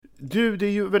Du, det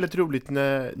är ju väldigt roligt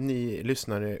när ni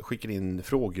lyssnare skickar in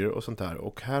frågor och sånt där.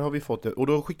 Och här har vi fått det, och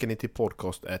då skickar ni till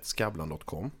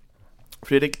podcast@skavlan.com.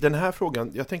 Fredrik, den här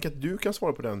frågan, jag tänker att du kan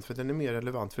svara på den för den är mer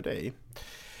relevant för dig.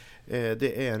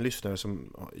 Det är en lyssnare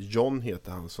som, John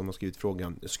heter han, som har skrivit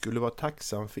frågan: skulle vara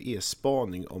tacksam för er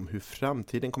spaning om hur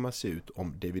framtiden kommer att se ut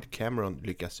om David Cameron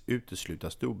lyckas utesluta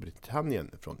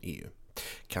Storbritannien från EU.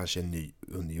 Kanske en ny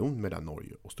union mellan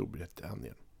Norge och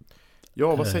Storbritannien.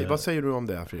 Ja, vad säger du om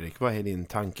det, Fredrik? Vad är din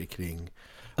tanke kring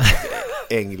att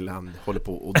England håller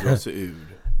på att dra sig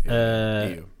ur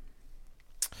EU?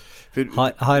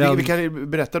 Vi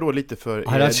kan berätta då lite för...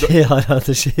 Har han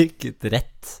kikat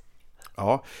rätt?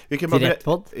 Ja, jag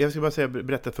ska bara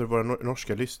berätta för våra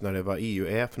norska lyssnare vad EU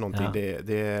är för någonting. Ja.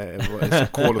 Det är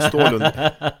kol- och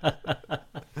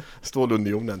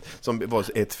stålunionen som var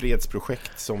ett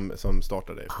fredsprojekt som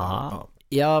startade.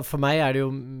 Ja, för mig är det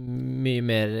ju mycket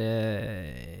mer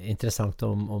intressant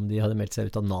om de hade meldt sig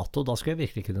ut av NATO. Då skulle jag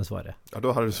verkligen kunna svara. Ja,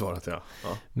 då hade du svarat, ja.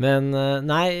 Men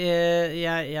nej,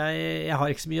 jag har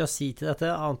inte så mycket att säga till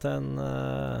detta annat än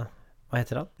vad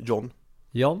heter han?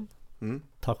 John.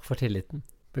 Tack för tilliten.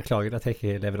 Beklagar att jag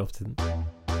inte lever upp till den.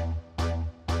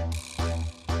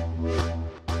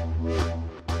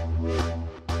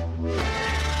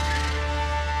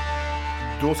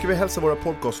 Då ska vi hälsa våra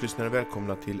podcastlyssnare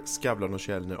välkomna till Skavlan och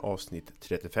Källner avsnitt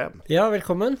 35. Ja,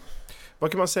 välkommen.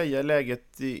 Vad kan man säga är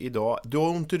läget idag? Du har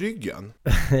ont i ryggen?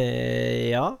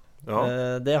 Ja.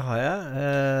 Det har jag.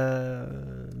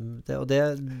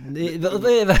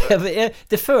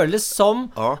 Det føles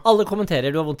som alla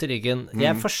kommenterar du har ont i ryggen.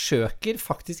 Jag försöker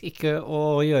faktiskt inte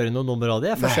att göra något nummer av det.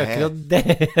 Jag försöker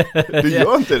Du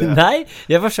gör inte det? Nej,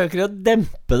 jag försöker att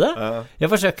dämpa det. Jag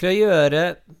försöker att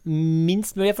göra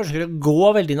minst möjligt. Jag försöker att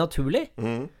gå väldigt naturligt.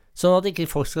 Så att inte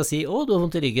folk ska säga du har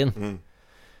ont i ryggen.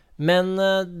 Men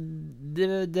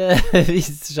det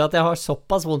visar sig att jag har så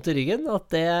pass ont i ryggen att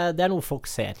det är nog folk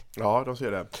ser. Ja, de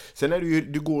ser det. Sen är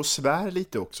du går och svär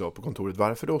lite också på kontoret.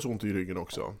 Varför du har så ont i ryggen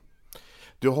också?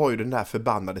 Du har ju den där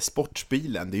förbannade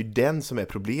sportbilen. Det är ju den som är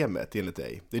problemet enligt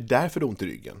dig. Det är därför du har ont i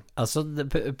ryggen. Alltså,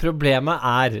 problemet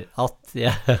är att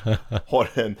jag har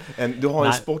du har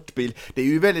en sportbil. Det är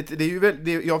ju väldigt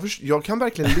jag kan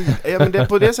verkligen lida. Men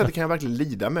på det sättet kan jag verkligen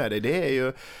lida med dig.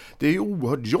 Det är ju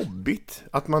oerhört jobbigt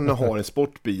att man har en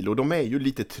sportbil och de är ju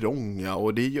lite trånga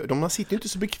och man sitter ju inte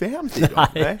så bekvämt i dem.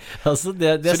 Nej. Alltså så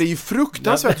det är ju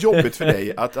fruktansvärt jobbigt för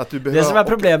dig att du behöver... Det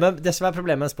som är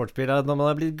problemet med en sportbil är att när man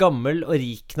har blivit gammal och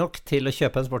rik nog till att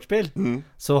köpa en sportbil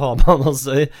så har man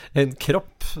också en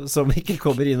kropp som inte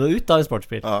kommer in och ut av en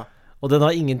sportbil. Ja. Och den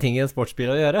har ingenting i en sportbil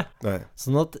att göra. Nej.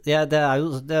 Så att det är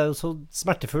ju så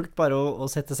smärtefullt bara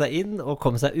att sätta sig in och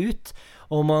komma sig ut.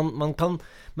 Och man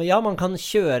kan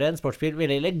köra en sportbil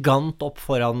väldigt elegant upp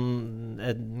foran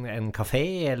en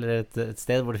café eller ett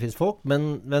sted där det finns folk,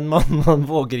 men man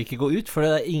vågar inte gå ut för det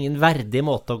är ingen värdig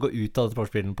måte att gå ut av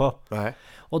sportbilen på. Nej.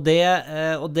 Och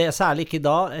det särskilt inte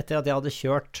idag efter att jag hade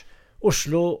kört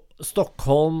Oslo,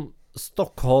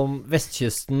 Stockholm,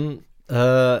 västkusten,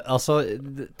 alltså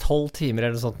 12 timmar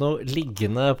eller sånt nu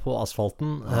liggande på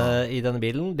asfalten i den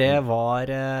bilen. Det var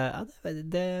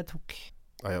det tog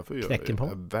knäcken på.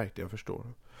 Jag verkligen förstår.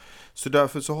 Så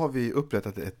därför så har vi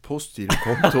upprättat ett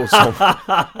postgirokonto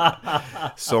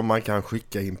som man kan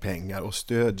skicka in pengar och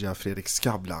stödja Fredrik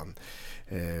Skavlan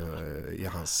i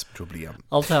hans problem.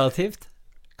 Alternativt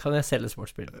kan jag sälja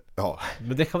sportbil. Ja.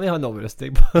 Men det kan vi ha en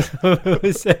omröstning på.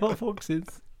 Vi ser vad folk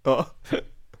syns. Ja.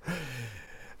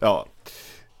 Ja.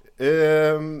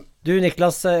 Du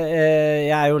Niklas, jag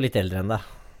är ju lite äldre än dig.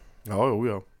 Ja.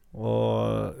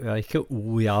 Och jag inte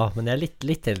men jag är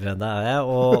lite äldre än dig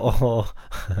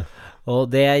och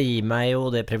det ger mig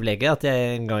ju det privilegiet att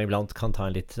jag en gång ibland kan ta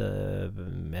en lite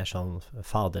mer sån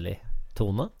faderlig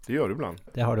tone. Det gör du ibland.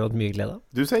 Det har du åt mycket glädje.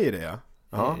 Du säger det,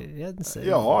 ja.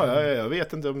 Jag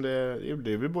vet inte om det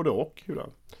är väl både och.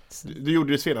 Du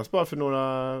gjorde det senast bara för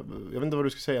några... Jag vet inte vad du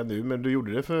ska säga nu, men du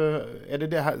gjorde det för...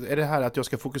 Är det här att jag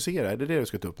ska fokusera? Är det du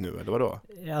ska ta upp nu, eller vadå?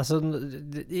 Alltså,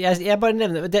 jag bara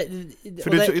nämner...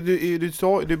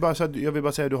 Du bara så att, jag vill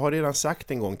bara säga, du har redan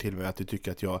sagt en gång till mig att du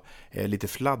tycker att jag är lite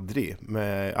fladdrig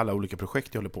med alla olika projekt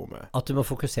jag håller på med. Att du må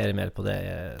fokusera mer på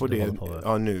det. På det,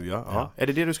 ja nu, ja. Är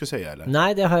det du ska säga, eller?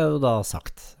 Nej, det har jag ju då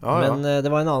sagt. Ja, men det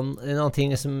var en annan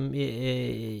ting som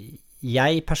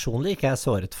jag personligen inte är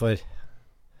såret för.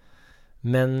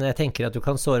 Men jag tänker att du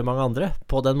kan såre mange andre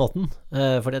på den måten.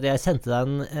 Fordi at jeg sendte deg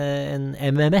en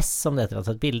MMS, som det heter,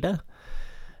 altså et bilde.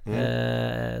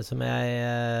 Som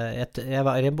jeg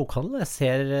var i en bokhandel. Jeg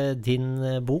ser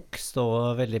din bok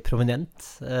stå veldig prominent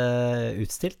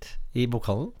utstilt i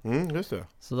bokhandelen. Just det.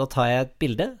 Så da tar jeg et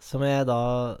bilde som jeg da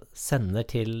sender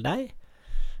til deg.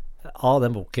 av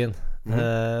den boken.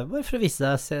 Bare for å vise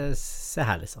deg, se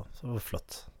her liksom, så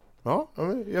flott. Ja,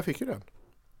 jag fick ju den.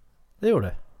 Det gjorde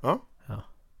du. Ja.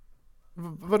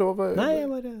 Vadå? Nei,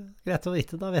 bare greit å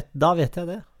vite, da vet jeg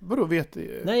det. Vadå vet?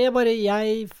 Nei,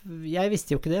 jeg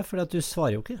visste jo ikke det, for at du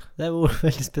svarer jo ikke. Det er jo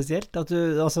veldig spesielt at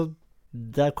du, altså,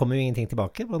 der kommer jo ingenting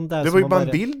tilbake. Det var jo bare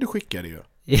en bild du skickade ju.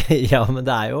 Ja, men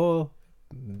det er jo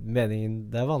meningen,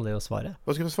 det er vanlig å svare.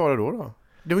 Hva skal vi svare då?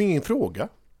 Det var ingen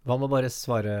fråga. Hva må bare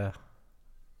svare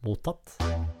mottatt?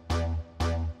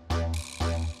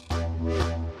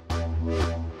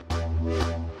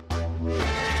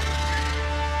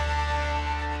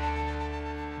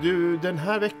 Du, den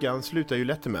här veckan slutar ju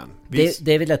Letterman.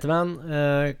 David Letterman,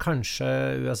 kanskje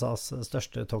USAs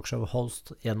største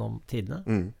talkshow-host gjennom tidene.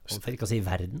 For ikke å si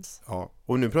verdens. Ja,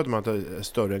 och nu pratar man att det är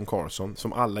större än Carson,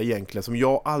 som alla egentligen, som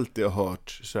jag alltid har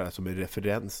hört så här, som en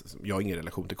referens. Jag har ingen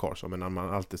relation till Carson, men man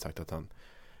har alltid sagt att han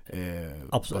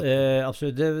absolutt.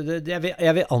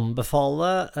 Jeg vil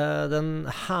anbefale den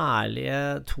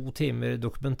herlige 2 timer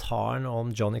dokumentaren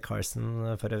om Johnny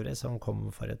Carson for øvrig, som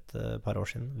kom for et par år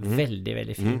siden. Veldig,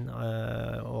 veldig fin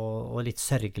og litt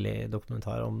sørgelig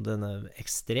dokumentar om denne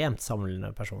ekstremt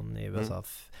samlende personen i USA.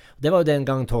 Det var jo den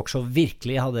gang talkshow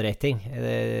virkelig hadde rating.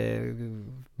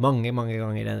 Mange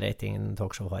ganger den ratingen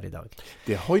talkshow har i dag.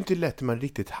 Det har inte Letterman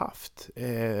riktigt haft,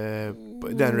 den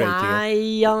ratingen.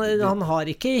 Nei, han har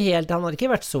ikke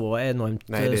vært så enormt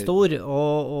stor,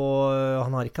 og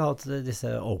han har ikke hatt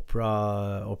disse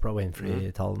Oprah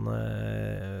Winfrey-tallene,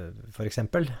 for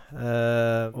eksempel.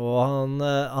 Og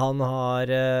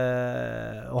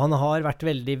han har vært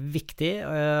veldig viktig,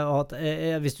 og at,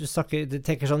 hvis du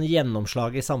tenker sånn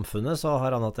gjennomslag i samfunnet, så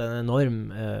har han hatt en enorm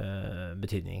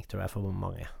betydning, tror jeg, for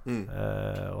mange.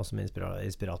 Og som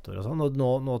inspirator og sånn. Og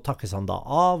nå takkes han da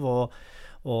av, og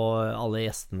alle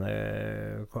gjestene,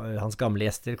 hans gamle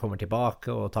gjester, kommer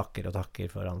tilbake og takker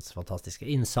for hans fantastiske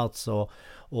innsats, og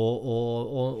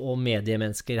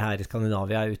mediemennesker her i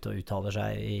Skandinavia er ute og uttaler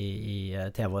seg i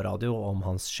TV og radio om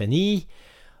hans geni,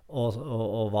 og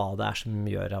hva det er som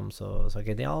gjør ham så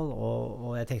genial,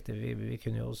 og jeg tenkte vi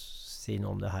kunne jo si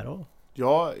noe om det her også.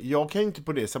 Ja, jag kan inte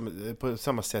på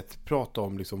samma sätt prata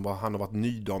om liksom vad han har varit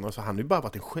nydan. Alltså, han har ju bara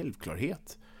varit en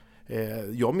självklarhet.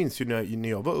 Jag minns ju när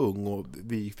jag var ung och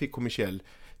vi fick kommersiell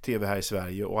tv här i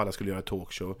Sverige och alla skulle göra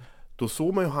talkshow. Då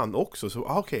såg man ju han också, så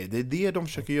okej, det är det de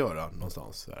försöker göra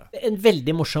någonstans. En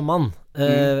väldigt morsom man.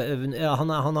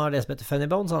 Han har det som heter Funny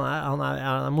Bones. Han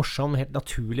är morsom, helt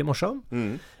naturlig morsom.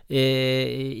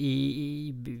 I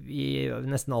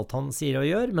nesten alt han sier og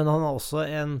gjør, men han har også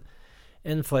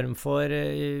en form for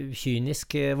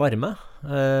kynisk varme,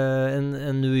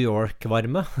 en New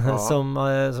York-varme,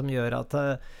 som gjør at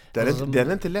det er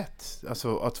ikke lett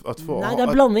altså, at få, nei, det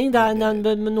er blanding,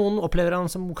 noen opplever han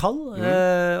som kald,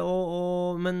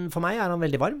 men for meg er han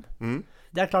veldig varm.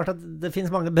 Det er klart at det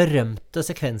finnes mange berømte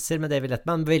sekvenser med David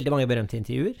Letterman, veldig mange berømte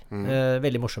intervjuer,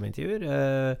 veldig morsomme intervjuer,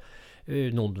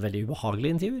 noen veldig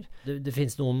ubehagelige intervjuer. Det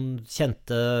finnes noen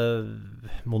kjente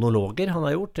monologer han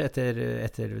har gjort etter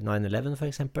 9/11 for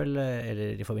eksempel,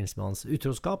 eller i forbindelse med hans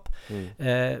utroskap.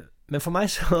 Men for meg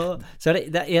så er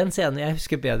det en scene jeg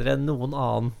husker bedre enn noen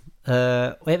annen,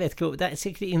 og jeg vet ikke, det er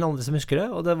sikkert ingen andre som husker det,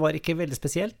 og det var ikke veldig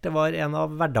spesielt. Det var en av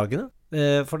hverdagene,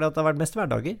 for det har vært mest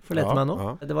hverdager for Letterman nå.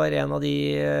 Det var en av de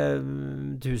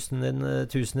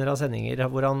tusener av sendinger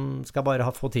hvor han skal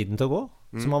bare få tiden til å gå,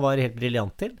 som han var helt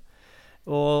briljant til.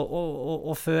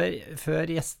 Og før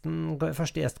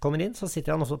første gjest kommer inn, så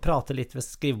sitter han også og prater litt ved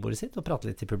skrivebordet sitt og prater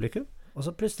litt til publikum, og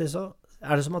så plutselig så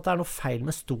er det som at det er noe feil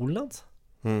med stolen hans.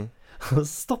 Og så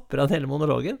stopper han hele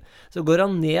monologen, så går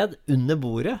han ned under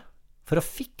bordet for å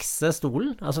fikse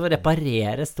stolen, altså for å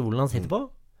reparere stolen han sitter på,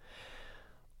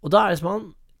 og da er det som han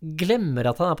glemmer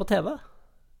at han er på TV.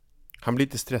 Han blir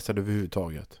ikke stresset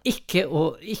overhodet.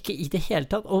 Ikke i det hele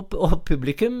tatt. Og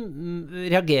publikum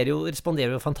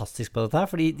responderer jo fantastisk på dette her,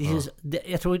 fordi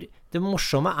jeg tror det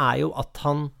morsomme er jo at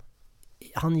han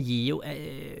gir jo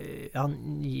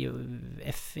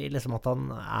F i liksom at han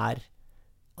er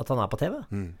på TV.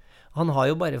 Han har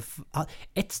jo bare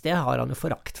et sted har han jo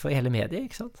forakt for hele mediet,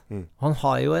 ikke sant? Han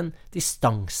har jo en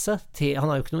distanse til,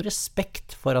 han har jo ikke noen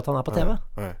respekt for at han er på TV,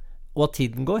 og at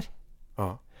tiden går.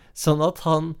 Sånn at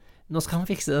nå skal han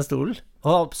fikse den stolen,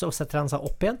 og så setter han seg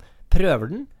opp igjen, prøver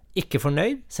den, ikke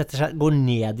fornøyd, går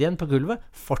ned igjen på gulvet,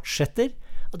 fortsetter,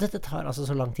 og dette tar altså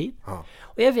så lang tid.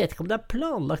 Og jeg vet ikke om det er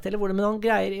planlagt eller hvordan, men han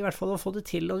greier i hvert fall å få det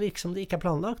til og virke som det ikke er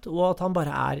planlagt, og at han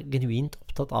bare er genuint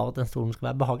opptatt av at den stolen skal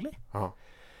være behagelig.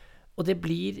 Og det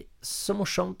blir så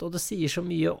morsomt, og det sier så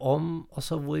mye om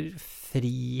altså, hvor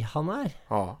fri han er.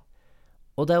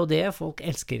 Og det er jo det folk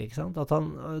elsker, ikke sant? At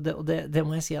han, det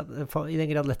må jeg si at i den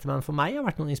grad Letterman for meg har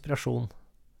vært noen inspiration,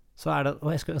 så er det,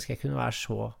 og jeg skulle ønske jeg kunne være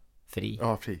så fri,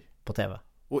 på TV.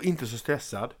 Och inte så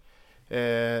stressad.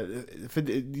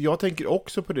 För jag tänker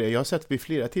också på det. Jag har sett vid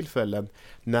flera tillfällen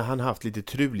när han haft lite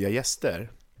truliga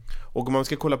gäster. Och om man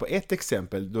ska kolla på ett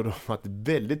exempel då de har varit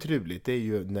väldigt trevligt, det är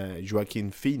ju när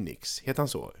Joaquin Phoenix, heter han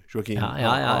så? Joaquin? Ja.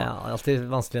 Alltid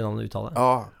vanskelig namn att uttala.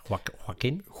 Ja.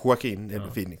 Joaquin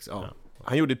Phoenix, ja.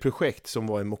 Han gjorde ett projekt som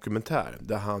var en dokumentär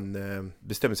där han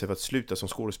bestämde sig för att sluta som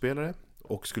skådespelare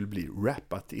och skulle bli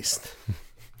rapartist.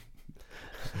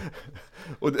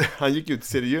 Och han gick ut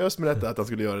seriöst med detta att han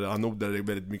skulle göra det. Han odlade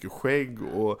väldigt mycket skägg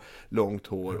och långt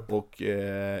hår. Och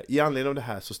i anledning av det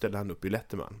här så ställde han upp i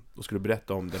Letterman och skulle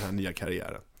berätta om den här nya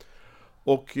karriären.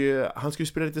 Och han skulle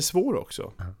spela lite svår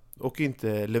också. Och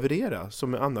inte leverera,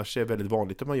 som annars är väldigt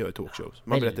vanligt om man gör i talkshows.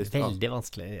 Man väldigt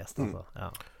vanskelig gäst alltså.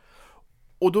 Ja.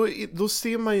 Och då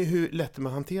ser man ju hur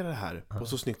Letterman hanterar det här på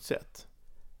så snyggt sätt.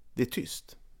 Det är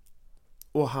tyst.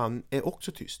 Och han är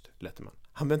också tyst, Letterman.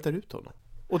 Han väntar ut honom.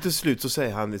 Och till slut så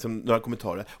säger han liksom några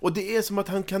kommentarer. Och det är som att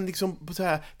han kan liksom så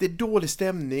här, det är dålig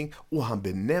stämning och han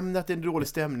benämner att det är en dålig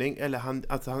stämning eller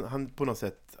han på något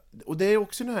sätt. Och det är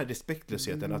också den här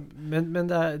respektlösheten att men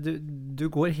det är, du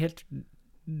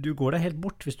går där helt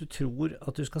bort hvis du tror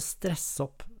att du ska stressa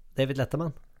upp David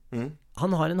Letterman.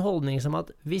 Han har en hållning som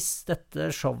att hvis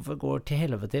detta showet går till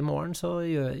helvete imorgon så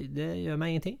gör mig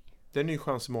ingenting. Det är en ny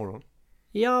chans imorgon.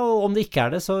 Ja, och om det inte är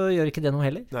det så gör inte det något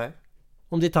heller. Nej.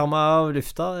 Om de tar mig av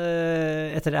lufta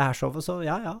efter det här showet så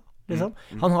ja liksom.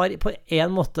 Han har på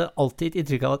en måte alltid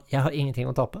intryck av att jag har ingenting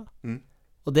att tappa.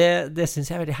 Och det syns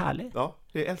jag är väldigt härligt. Ja,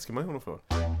 det älskar man honom för.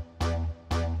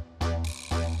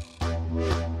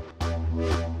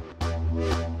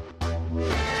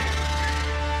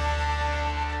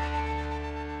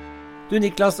 Du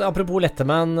Niklas, apropos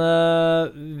Letterman,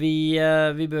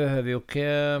 vi behöver ju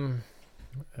inte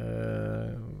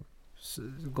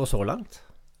gå så långt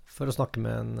för att snacka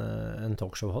med en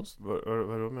talkshow-host.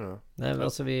 Vad menar du? Nej,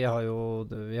 alltså vi har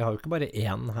ju inte bara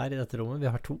en här i detta rummet, vi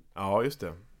har två. Ja, just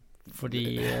det.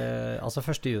 Fordi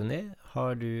alltså 1. juni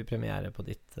har du premiär på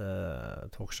ditt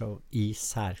talkshow i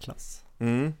särklass.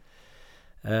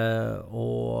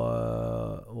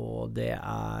 Och det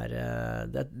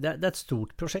är ett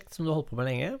stort projekt som du har hållit på med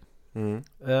länge.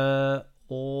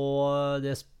 Och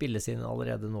det spelas in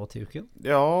allerede nu till uken.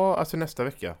 Ja, alltså nästa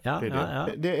vecka. Ja.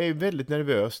 Det är väldigt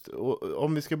nervöst. Och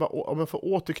om jag får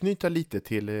återknyta lite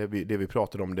till det vi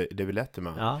pratade om, David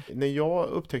Letterman. Ja. När jag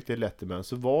upptäckte Letterman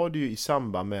så var det ju i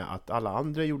samband med att alla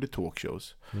andra gjorde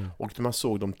talkshows. Och man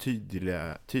såg de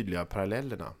tydliga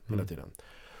parallellerna hela tiden.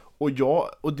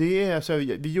 Och det är så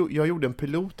jag gjorde en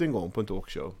pilot en gång på en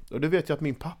talkshow. Och det vet jag att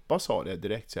min pappa sa det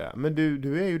direkt så här. Men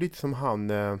du är ju lite som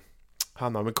han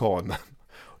amerikanen.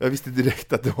 Jag visste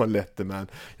direkt att det var en Letterman.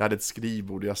 Jag hade ett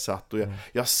skrivbord och jag satt och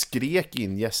jag skrek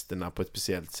in gästerna på ett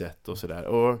speciellt sätt och sådär.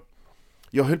 Och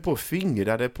jag höll på att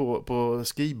fingrade på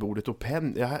skrivbordet och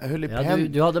jag höll i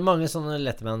penn. Du hade många sådana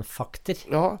Letterman-fakter.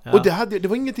 Ja, och det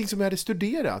var ingenting som jag hade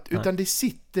studerat. Utan det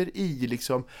sitter i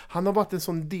liksom, han har varit en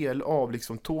sån del av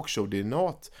liksom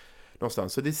talkshow-DNA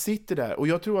någonstans. Så det sitter där. Och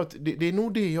jag tror att det är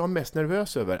nog det jag är mest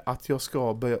nervös över. Att jag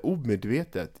ska börja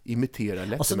omedvetet imitera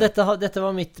Letterman. Alltså detta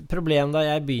var mitt problem då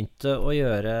jag började att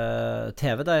göra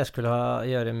TV. Där jag skulle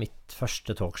göra mitt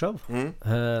första talkshow.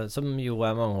 Som ju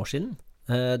är många år sedan.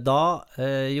 Då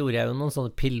gjorde jag ju någon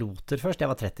sån piloter först. Jag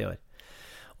var 30 år.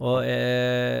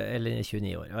 Eller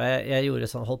 29 år. Och jag gjorde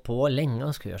sån, hållit på länge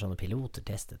och skulle göra såna piloter,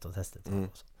 testet.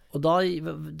 Och då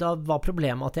var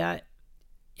problemet att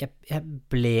jag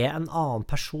blev en annan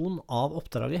person av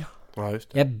uppdraget. Ja,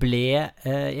 just det.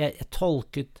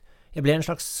 Jag blev en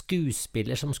slags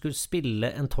skuespiller som skulle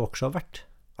spela en talkshow-vert.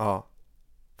 Ja.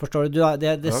 Förstår du?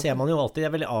 Det ser man ju alltid. Det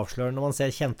är väldigt avslörande när man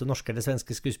ser kända norska eller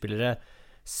svenska skuespillere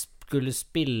skulle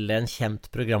spela en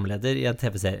känd programledare i en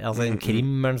tv-serie, alltså en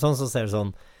krim eller sån, så ser det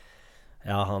sån.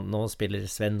 Ja, nu spelar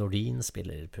Sven Nordin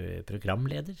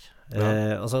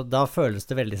programledare. Alltså då kändes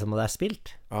det väldigt som att det är spilt.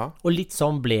 Ja. Och lite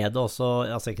sån blev det också,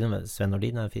 alltså inte med Sven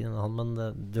Nordin är en fin han, men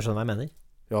du förstår vad jag menar.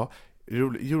 Ja,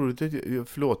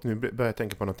 förlåt, nu börjar jag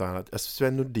tänka på något annat. Alltså,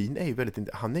 Sven Nordin är ju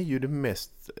han är ju den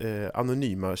mest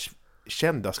anonyma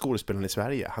kända skådespelaren i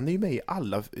Sverige. Han är ju med i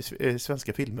alla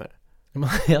svenska filmer. Ja,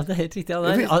 det är helt riktigt.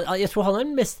 Jag tror han är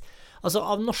den mest, alltså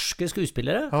av norske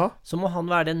skuespillere så må han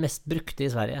være den mest brukte I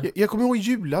Sverige. Jag kommer ihåg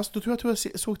julas, då tror jag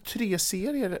såg 3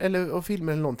 serier eller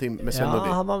filmer eller någonting med Sven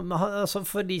Nordin. Altså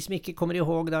for de som ikke kommer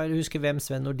ihåg da, eller husker hvem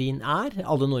Sven Nordin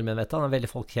alle nordmenn vet han veldig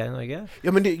folkekjær I Norge.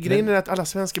 Ja, men grejen är att alla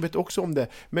svenskar vet också om det.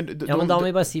 Men men da må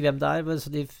vi bare si hvem det så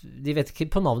de vet ikke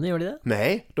på navnet, gjør de det?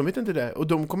 Nej, de vet inte det.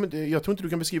 Och jag tror inte du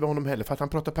kan beskriva honom heller för att han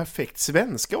pratar perfekt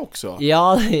svenska också.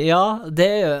 Ja,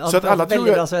 det är så att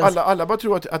alla bara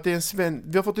tror att det är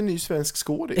vi har fått en ny svensk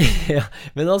skådis. Ja,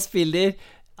 men han spiller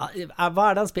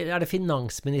hva det han spiller? Det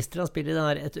finansminister han spiller I den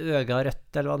der Et øga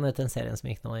rødt, eller hva den heter, en serien som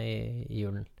gikk nå I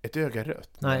julen? Et øga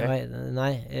rødt?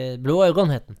 Nei, Blå øgon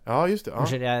het den. Ja, just det.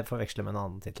 Kanskje jeg forveksler med en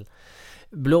annen titel.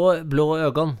 Blå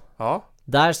øgon. Ja.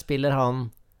 Der spiller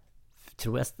han,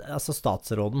 tror jeg, altså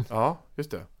statsråden. Ja,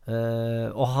 just det.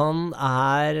 Og han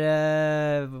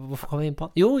hvorfor kom vi inn på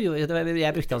han? Jo, jeg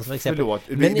brukte han som eksempel. Förlåt,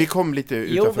 vi kom lite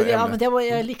utanför ämnet. Ja, men det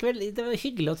var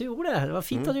hyggelig at du gjorde det. Det var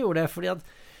fint at du gjorde det, fordi at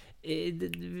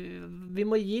vi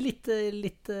må gi litt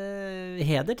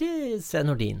heder til Sven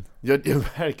Nordin. Ja,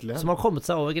 verkligen. Som har kommet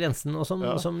seg over grensen, og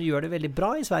som gjør det veldig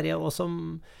bra I Sverige, og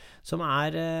som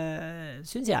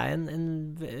synes jeg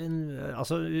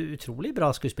altså utrolig bra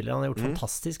skuespiller. Han har gjort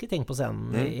fantastiske ting på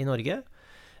scenen I Norge.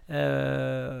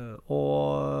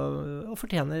 Og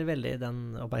fortjener veldig den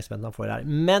oppmerksomheten han får her.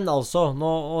 Men altså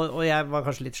nå, og jeg var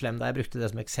kanskje litt slem da jeg brukte det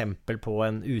som eksempel på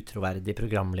en utroverdig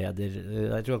programleder.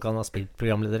 Jeg tror ikke han har spilt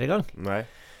programleder I gang. Nei.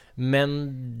 Men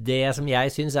det som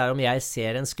jeg synes om jeg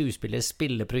ser en skuespiller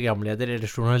spille programleder eller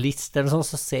journalist eller sånn,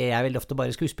 så ser jeg veldig ofte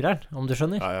bare skuespilleren, om du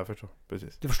skjønner. Ja, jeg forstår,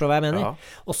 precis. Du forstår hva jeg mener? Ja.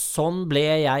 Og sånn ble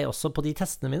jeg også på de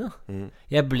testene mine.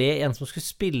 Jeg ble en som skulle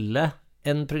spille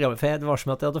en program, for det var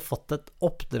som at jeg hadde fått et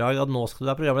oppdrag at nå skal du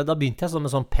være programleder. Da begynte jeg sånn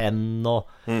med sånn penn og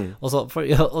så,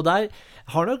 og der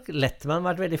har nok Letterman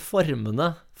vært veldig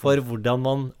formende for hvordan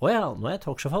man, nå er jeg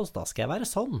talkshow-host, da skal jeg være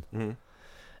sånn.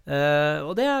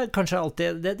 Og det kanskje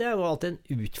alltid, det jo alltid en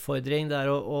utfordring der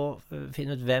å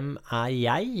finne ut hvem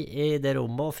jeg I det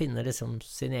rommet, og finne liksom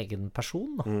sin egen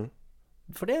person da.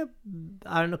 For det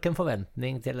nok en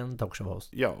forventning til en talkshow-host.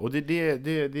 Ja, og det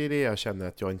det jeg kjenner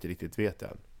at jeg ikke riktigt vet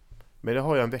än. Men det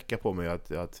har jag en vecka på mig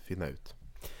att finna ut.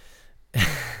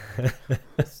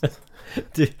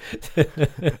 Det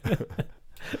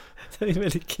en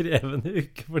väldigt krevende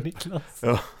uke for Niklas.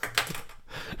 Ja.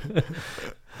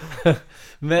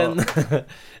 Men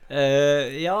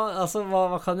ja, altså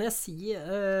hva kan jeg si?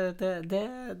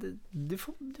 Du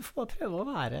får bare prøve å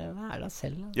være deg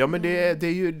selv. Ja, men det är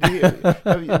ju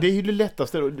det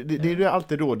lättaste. Det är ju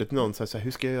alltid rådet någon säger så här,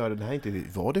 hur ska jag göra det här? Inte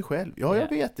var det själv. Ja, jag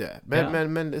vet det.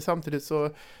 Men samtidigt så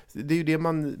det är ju det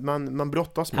man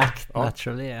brottas med. Act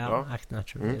naturally, ja. Act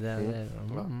naturally.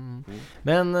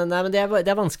 Men nei, men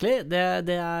det vanskelig.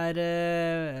 Det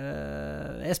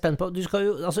jeg spent på. Du skal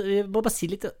jo, altså, jeg må bare si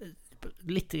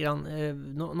litt grann,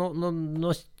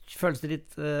 nå føles det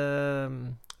litt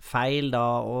feil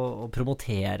da å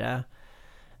promotere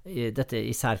dette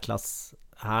I særklass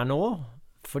her nå,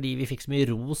 fordi vi fikk så mye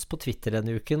ros på Twitter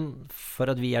denne uken for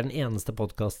at vi den eneste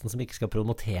podcasten som ikke skal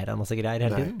promotere en masse greier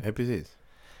hele tiden. Nei, precis.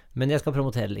 Men jeg skal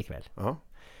promotere likevel. Ja.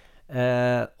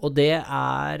 Og det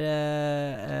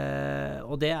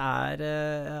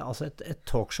altså et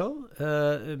talkshow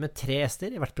med 3 gjester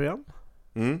I hvert program.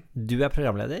 Du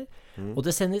programleder, og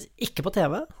det sendes ikke på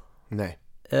TV. Nei.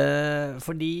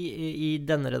 Fordi I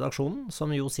denne redaksjonen,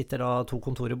 som jo sitter da 2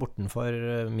 kontorer bortenfor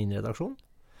min redaksjon,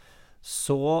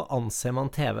 så anser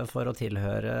man TV for å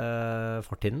tilhøre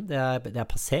fortiden. Det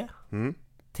passé.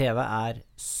 TV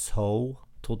så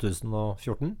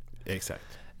 2014.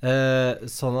 Exakt.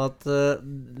 Sånn at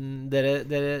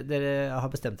dere har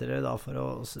bestemt dere da for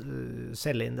å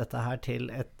selge inn dette her til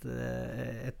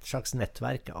et slags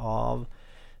nettverk av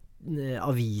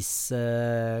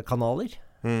aviskanaler.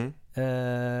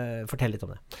 Fortell litt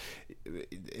om det.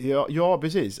 Ja,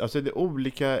 precis. Alltså det är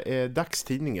olika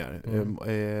dagstidningar,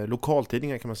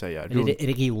 lokaltidningar kan man säga.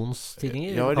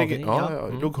 Regionstidningar? Ja,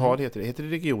 lokal heter det. Heter det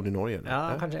region I Norge?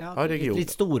 Ja, kanske. Ja, region.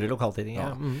 Lite stora lokaltidningar.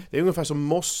 Ja. Det är ungefär som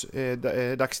Moss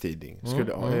dagstidning.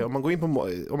 Om man går in på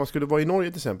om man skulle vara I Norge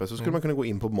till exempel så skulle man kunna gå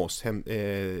in på Moss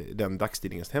den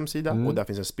dagstidningens hemsida och där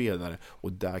finns en spelare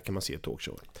och där kan man se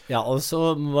talkshow. Ja, och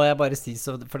så må jag bara säga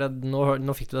så för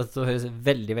nå fick du det att höras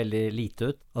väldigt väldigt lite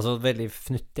ut. Alltså väldigt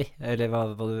fnuttig. Eller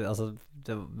vad alltså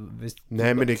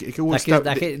nej, men det är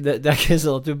inte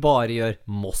sånn at du bare gjør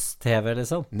Moss TV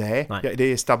liksom. Nej. Ja, det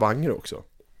är Stavanger också.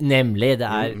 Nämligen,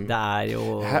 det är ju...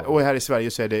 Och här i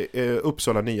Sverige så är det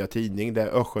Uppsala Nya Tidning, det är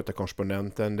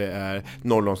Östgötakorrespondenten, det är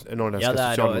Norrländska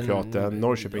Socialdemokraten,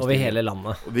 Norrköpings över hela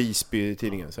landet. Och Visby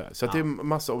tidningen så att det är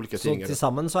massa olika tidningar. Så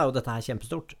tillsammans så är ju detta här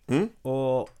jättestort.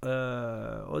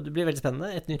 Och det blir väldigt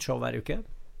spännande, ett nytt show varje vecka.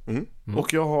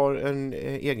 Och jag har en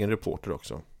egen reporter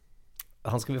också.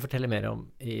 Han ska vi fortelle mer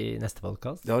om i nästa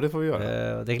podcast. Ja, det får vi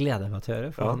göra. Det gleder jeg meg til å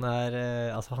gjøre,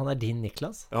 for han er din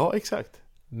Niklas. Ja, exakt.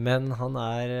 Men han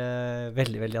är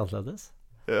väldigt, väldigt annorledes.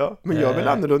 Ja, men jag vill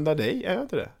annorlunda dig, är jag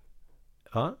inte det?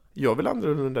 Ja. Jag vill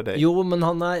annorlunda dig. Jo, men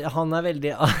han är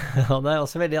väldigt han är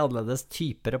också väldigt annorledes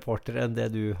type reporter än det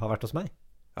du har varit hos mig.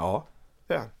 Ja,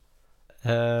 det är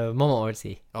må man väl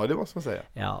si. Ja, det måste man säga.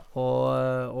 Ja,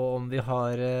 och om vi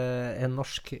har en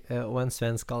norsk och en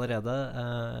svensk allerede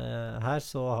här,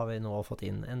 så har vi nu fått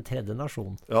in en tredje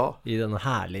nation i den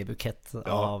härliga bukett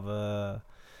av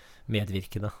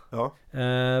medvirkende. Ja.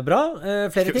 Bra,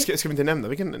 flere ting. Ska vi inte nämna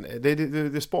vilken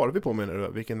det sparar vi på, menar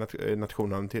du, vilken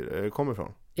nation han kommer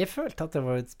ifrån? Jag følte att det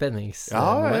var ett spännings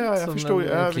jag förstår,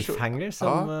 en cliffhanger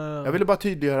som jag ville bara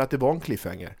tydliggöra att det var en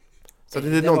cliffhanger. Så att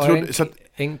det någon trodde så att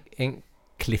en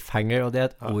cliffhanger, och det är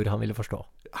ett ord han ville förstå.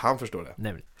 Han förstår det.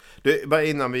 Nämligen. Du, bara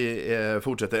innan vi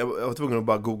fortsätter, jag var tvungen att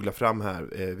bara googla fram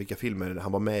här vilka filmer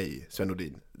han var med i, Sven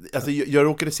Nordin. Alltså jag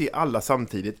råkade se alla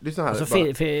samtidigt. Lyssna här. Alltså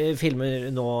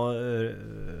filmer nå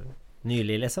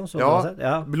nylig liksom, så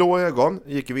ja. Blå ögon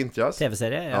gick i vintras.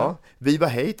 TV-serie, ja. Viva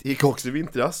Hate gick också i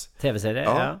vintras. TV-serie,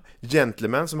 ja.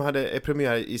 Gentleman som hade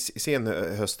premiär i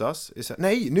senhöstas.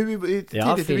 Nej, nu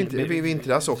tidigt i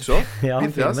vintras också.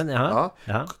 Vintras. Filmen,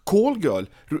 ja. Call Girl.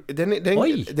 Det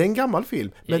är en gammal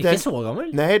film. Men inte så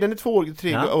gammal? Nej, den är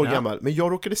 2-3 år gammal. Men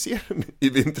jag råkade se den i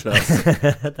vintras.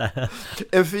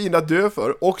 En fin att dö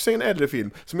för. Också en äldre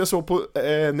film som jag såg på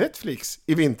Netflix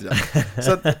i vintras.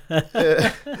 Så att,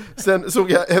 sen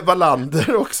såg jag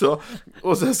Wallander också.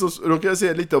 Och sen så råkade jag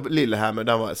se lite av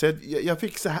Lillehammer. Så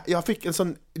jag fick en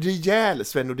sån rejäl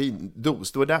Sven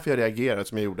Nordin-dos. Det var därför jag reagerade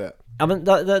som jag gjorde. Ja, men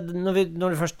när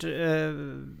du först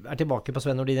är tillbaka på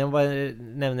Sven Nordin, jag bara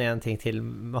nämner en ting till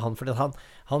med han, för att han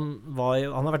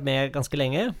har varit med ganska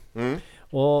länge.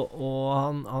 Och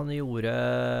han gjorde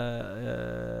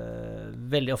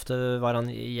väldigt ofta var han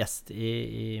gäst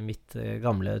i mitt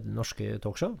gamla norska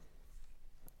talkshow.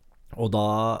 Och då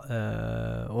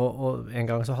och en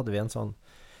gång så hade vi en sån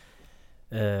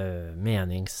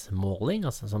meningsmåling,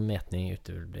 alltså som mätning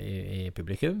ute i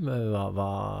publikum,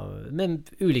 med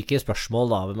olika spørsmål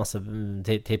da, masse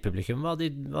til publikum,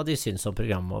 vad de syns om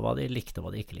programmet, och vad de likte och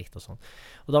vad de inte likte och sånt.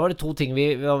 Och då var det två ting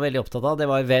vi var väldigt upptatt av. Det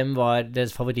var vem var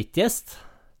deras favoritgäst,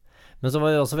 men så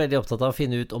var vi också väldigt upptatt av att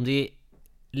finna ut om de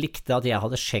likte att jag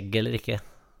hade skägg eller inte.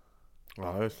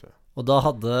 Ja, just det. Och då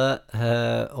hade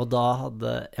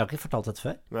jag har inte fortalt det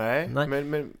før. Nej.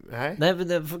 Men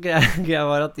det greia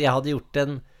var att jag hade gjort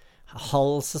en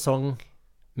halv säsong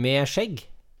med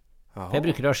skägg. För jag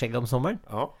brukar ha skägg om sommaren.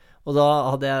 Ja. Och då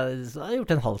hade jag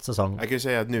gjort en halv säsong. Jag kan ju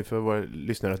säga att nu för våra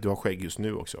lyssnare att du har skägg just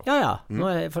nu också. Ja.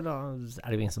 För då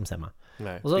är det ingen som ser mig.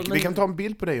 Nej. Så, vi kan ta en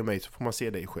bild på dig och mig, så får man se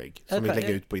dig i skägg som vi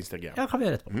lägger ut på Instagram. Ja, kan vi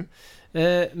göra det på.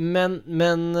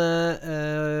 Men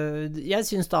jag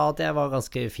syns då att jag var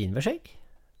ganska fin med skägg.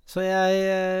 Så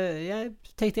jag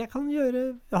tänkte jag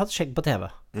har ett skägg på TV.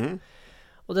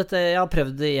 Och detta jag har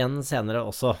prövat det igen senare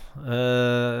också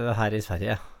här i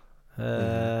Sverige.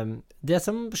 Det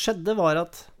som skedde var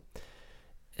att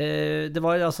det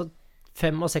var alltså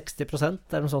 65%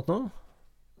 eller något sånt nu,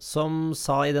 som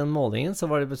sa i den målningen, så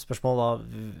var det ett spørsmål da,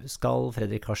 skal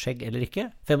Fredrik ha skjegg eller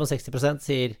ikke? 65%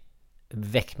 sier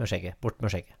vekk med skjegget, bort med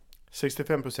skjegget.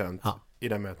 65% i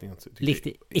den mätningen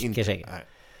likte ikke skjegget.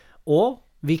 Og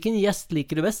hvilken gjest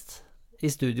liker du best i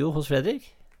studio hos Fredrik?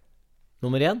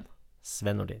 Nummer 1,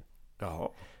 Sven Nordin.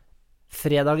 Ja.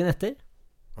 Fredagen etter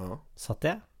satt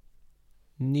jeg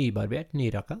nybarbert,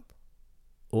 nyrakad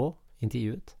och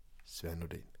intervjuet Sven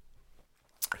Nordin.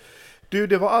 Du,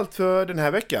 det var allt för den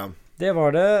här veckan. Det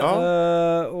var det.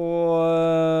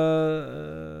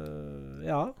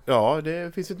 Ja,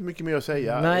 det finns inte mycket mer att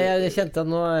säga. Nej, jag kände att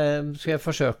nu ska jag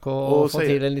försöka att få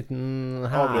till en liten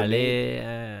härlig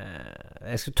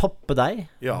jag skulle toppe dig.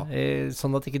 Ja.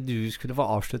 Sånn att inte du skulle få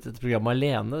avslutat programmet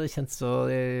alene. Det känns så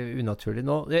unaturligt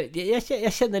nå.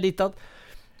 Jag känner lite att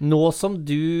nå som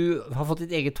du har fått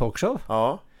ditt eget talkshow.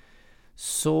 Ja.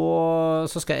 Så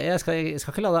ska jag ska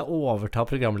inte la deg overta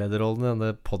programlederrollen i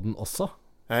denne podden også.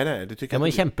 Nej, det tycker jag må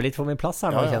kjempe litt for min plass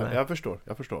her nå, kjenner jeg.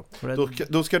 Jag förstår.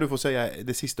 Då ska du få säga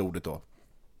det sista ordet då.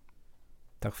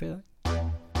 Tack för det.